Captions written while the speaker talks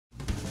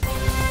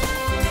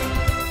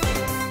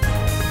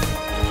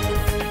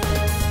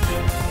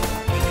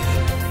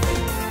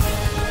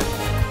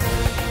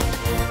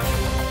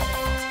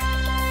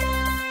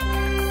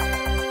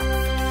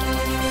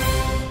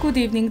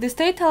evening, the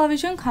state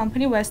television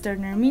company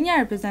Western Armenia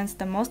represents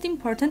the most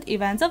important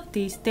events of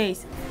these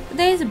days.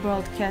 Today's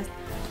broadcast: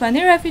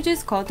 20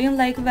 refugees caught in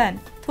Lake Van,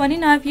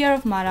 29th year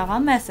of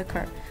Maragha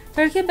Massacre.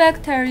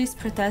 Turkey-backed terrorists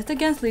protest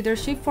against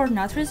leadership for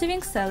not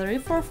receiving salary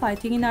for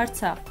fighting in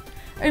Artsakh.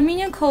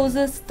 Armenian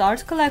Caucus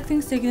starts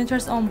collecting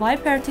signatures on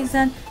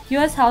bipartisan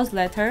U.S. House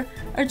letter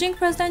urging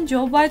President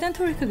Joe Biden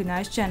to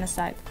recognize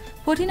genocide.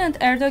 Putin and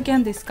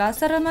Erdoğan discuss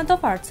settlement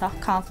of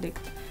Artsakh conflict.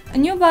 A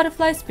new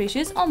butterfly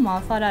species on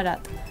Mount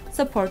Ararat.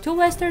 Support to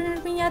Western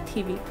Armenia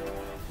TV.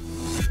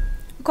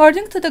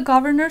 According to the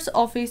governor's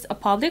office, a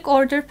public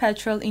order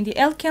patrol in the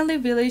Elkenli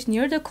village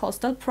near the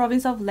coastal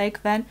province of Lake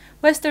Van,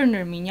 Western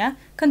Armenia,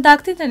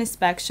 conducted an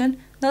inspection,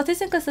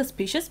 noticing a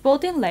suspicious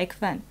boat in Lake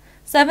Van.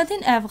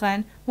 17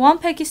 Afghan, 1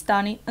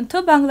 Pakistani, and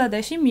 2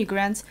 Bangladeshi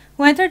migrants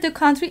who entered the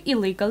country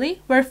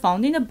illegally were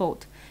found in a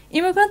boat.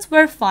 Immigrants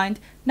were fined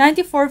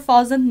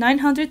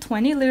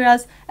 94,920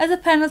 liras as a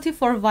penalty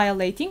for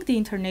violating the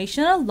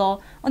international law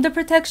on the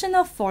protection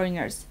of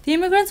foreigners. The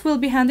immigrants will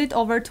be handed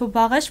over to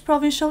Baghash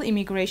Provincial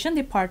Immigration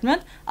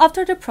Department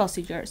after the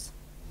procedures.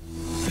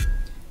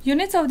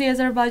 Units of the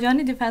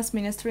Azerbaijani Defense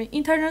Ministry,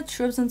 internal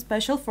troops and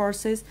special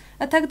forces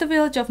attacked the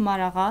village of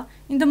Maragha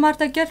in the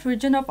Martaghet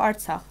region of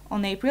Artsakh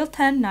on April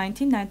 10,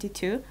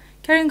 1992,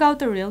 carrying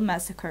out a real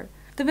massacre.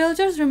 The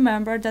villagers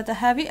remembered that a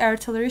heavy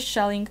artillery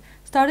shelling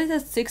started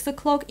at 6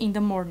 o'clock in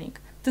the morning.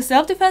 The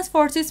self-defense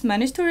forces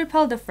managed to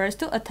repel the first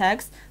 2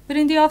 attacks, but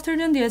in the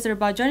afternoon the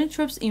Azerbaijani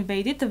troops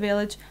invaded the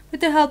village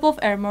with the help of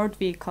armored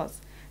vehicles.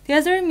 The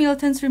Azeri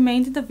militants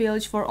remained in the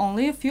village for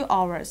only a few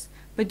hours,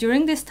 but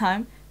during this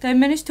time they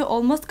managed to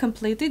almost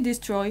completely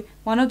destroy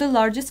one of the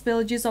largest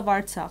villages of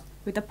Artsakh,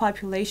 with a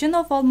population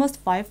of almost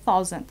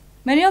 5,000.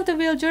 Many of the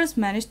villagers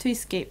managed to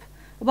escape.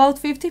 About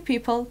 50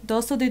 people,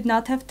 those who did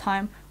not have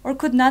time or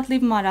could not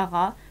leave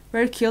Maragha,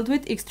 were killed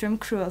with extreme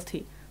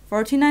cruelty.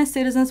 49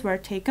 citizens were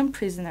taken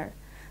prisoner.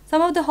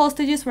 Some of the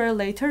hostages were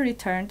later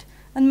returned,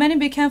 and many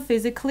became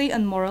physically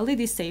and morally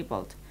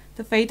disabled.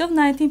 The fate of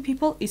 19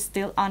 people is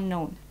still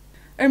unknown.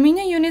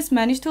 Armenian units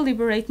managed to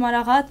liberate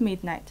Maragha at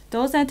midnight.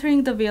 Those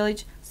entering the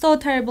village saw a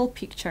terrible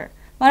picture.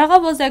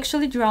 Maragha was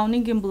actually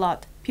drowning in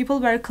blood. People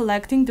were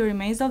collecting the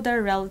remains of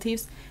their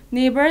relatives,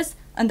 neighbors,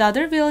 and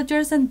other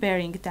villagers and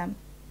burying them.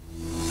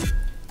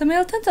 The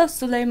militants of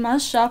Süleyman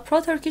Shah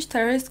pro-Turkish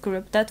terrorist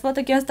group that fought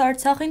against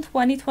Artsakh in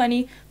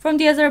 2020 from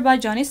the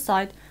Azerbaijani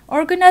side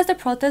organized a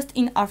protest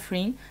in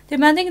Afrin,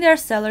 demanding their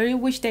salary,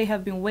 which they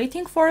have been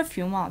waiting for a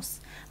few months.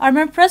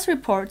 Armenian press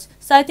reports,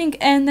 citing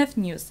ANF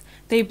News,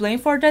 they blame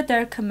for that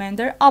their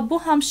commander Abu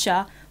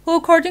Hamsha, who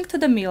according to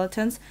the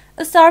militants,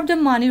 absorbed the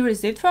money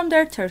received from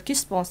their Turkish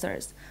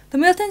sponsors. The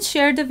militants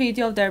shared the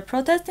video of their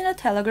protest in a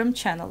Telegram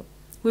channel.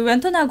 We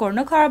went to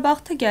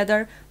Nagorno-Karabakh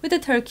together with the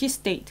Turkish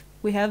state.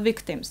 We have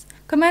victims.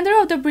 Commander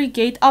of the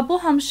brigade Abu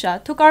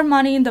Hamsha took our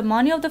money and the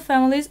money of the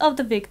families of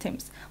the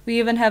victims. We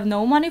even have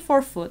no money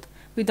for food.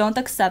 We don't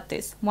accept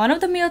this, one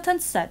of the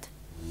militants said.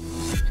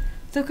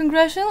 The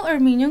Congressional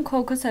Armenian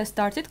Caucus has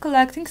started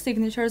collecting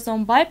signatures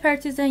on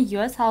bipartisan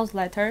U.S. House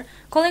letter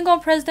calling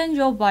on President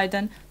Joe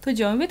Biden to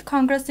join with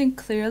Congress in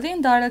clearly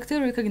and directly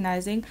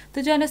recognizing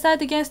the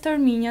genocide against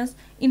Armenians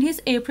in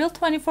his April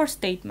 24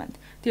 statement,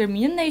 the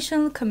Armenian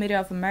National Committee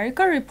of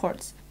America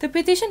reports. The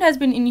petition has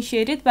been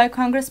initiated by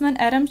Congressman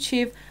Adam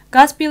Schiff,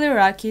 Gus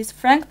Bilirakis,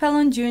 Frank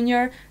Pallon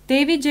Jr.,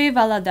 David J.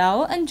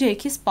 Valadao, and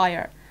Jake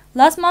Spire.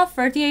 Last month,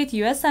 38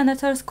 U.S.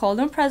 senators called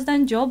on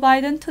President Joe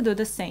Biden to do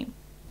the same.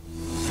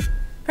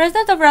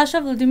 President of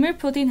Russia Vladimir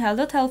Putin held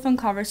a telephone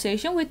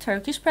conversation with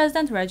Turkish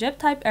President Recep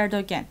Tayyip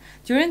Erdoğan,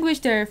 during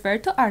which they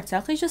referred to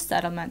Artsakh issue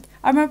settlement.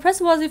 Armenian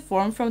press was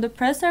informed from the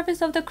press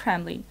service of the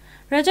Kremlin.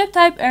 Recep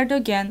Tayyip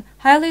Erdoğan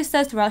highly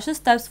assessed Russia's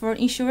steps for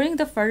ensuring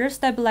the further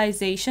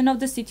stabilization of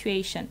the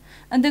situation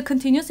and the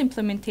continuous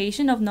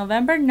implementation of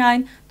November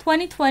 9,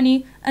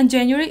 2020 and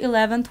January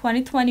 11,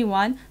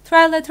 2021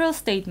 trilateral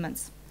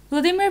statements.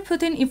 Vladimir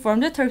Putin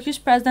informed the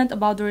Turkish president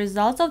about the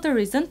results of the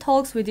recent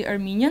talks with the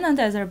Armenian and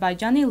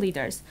Azerbaijani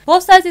leaders.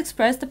 Both sides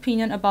expressed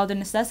opinion about the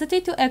necessity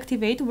to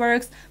activate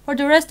works for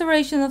the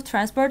restoration of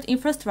transport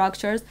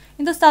infrastructures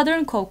in the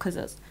southern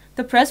Caucasus.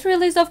 The press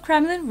release of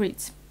Kremlin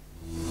reads: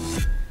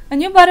 a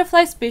new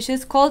butterfly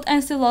species called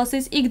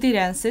Ancylostis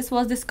igdirensis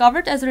was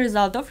discovered as a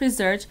result of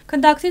research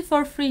conducted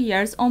for 3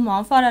 years on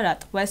Mount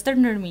Ararat,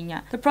 Western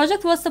Armenia. The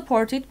project was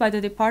supported by the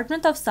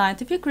Department of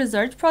Scientific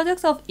Research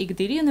Projects of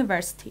Igdir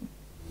University.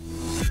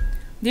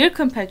 Dear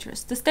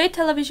compatriots, the state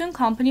television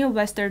company of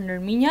Western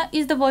Armenia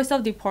is the voice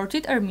of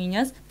deported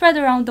Armenians spread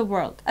around the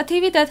world, a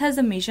TV that has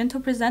a mission to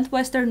present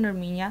Western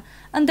Armenia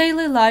and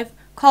daily life,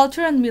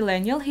 culture and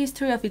millennial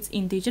history of its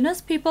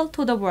indigenous people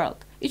to the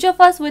world. Each of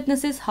us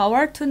witnesses how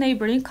our 2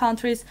 neighboring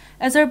countries,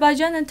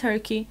 Azerbaijan and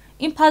Turkey,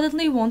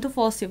 impudently want to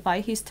falsify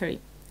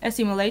history,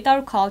 assimilate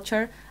our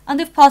culture, and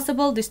if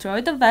possible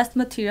destroy the vast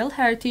material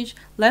heritage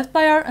left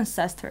by our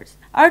ancestors.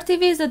 Our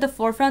TV is at the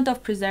forefront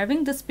of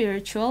preserving the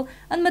spiritual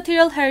and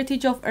material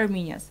heritage of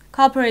Armenians,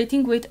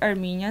 cooperating with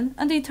Armenian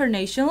and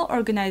international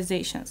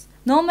organizations.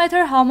 No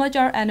matter how much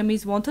our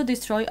enemies want to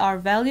destroy our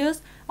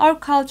values, our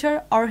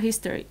culture, our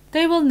history.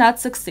 They will not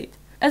succeed.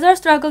 As our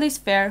struggle is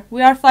fair,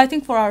 we are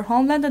fighting for our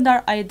homeland and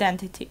our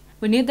identity.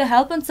 We need the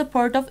help and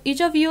support of each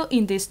of you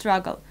in this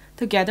struggle.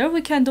 Together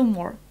we can do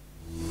more.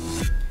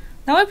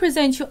 Now I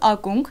present you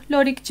Akung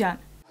Lorikjan.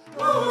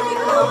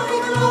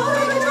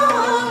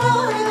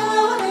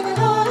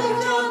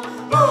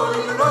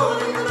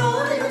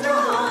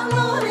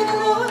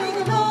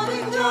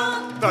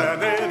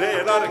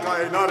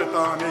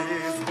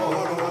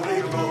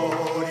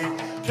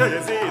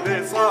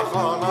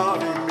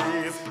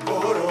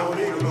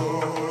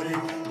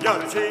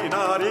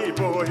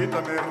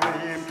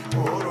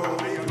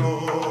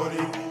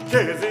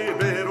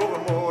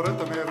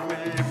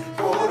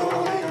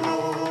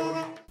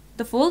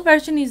 The full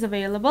version is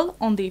available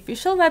on the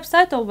official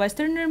website of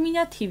Western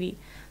Armenia TV.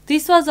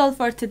 This was all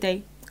for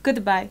today.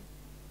 Goodbye.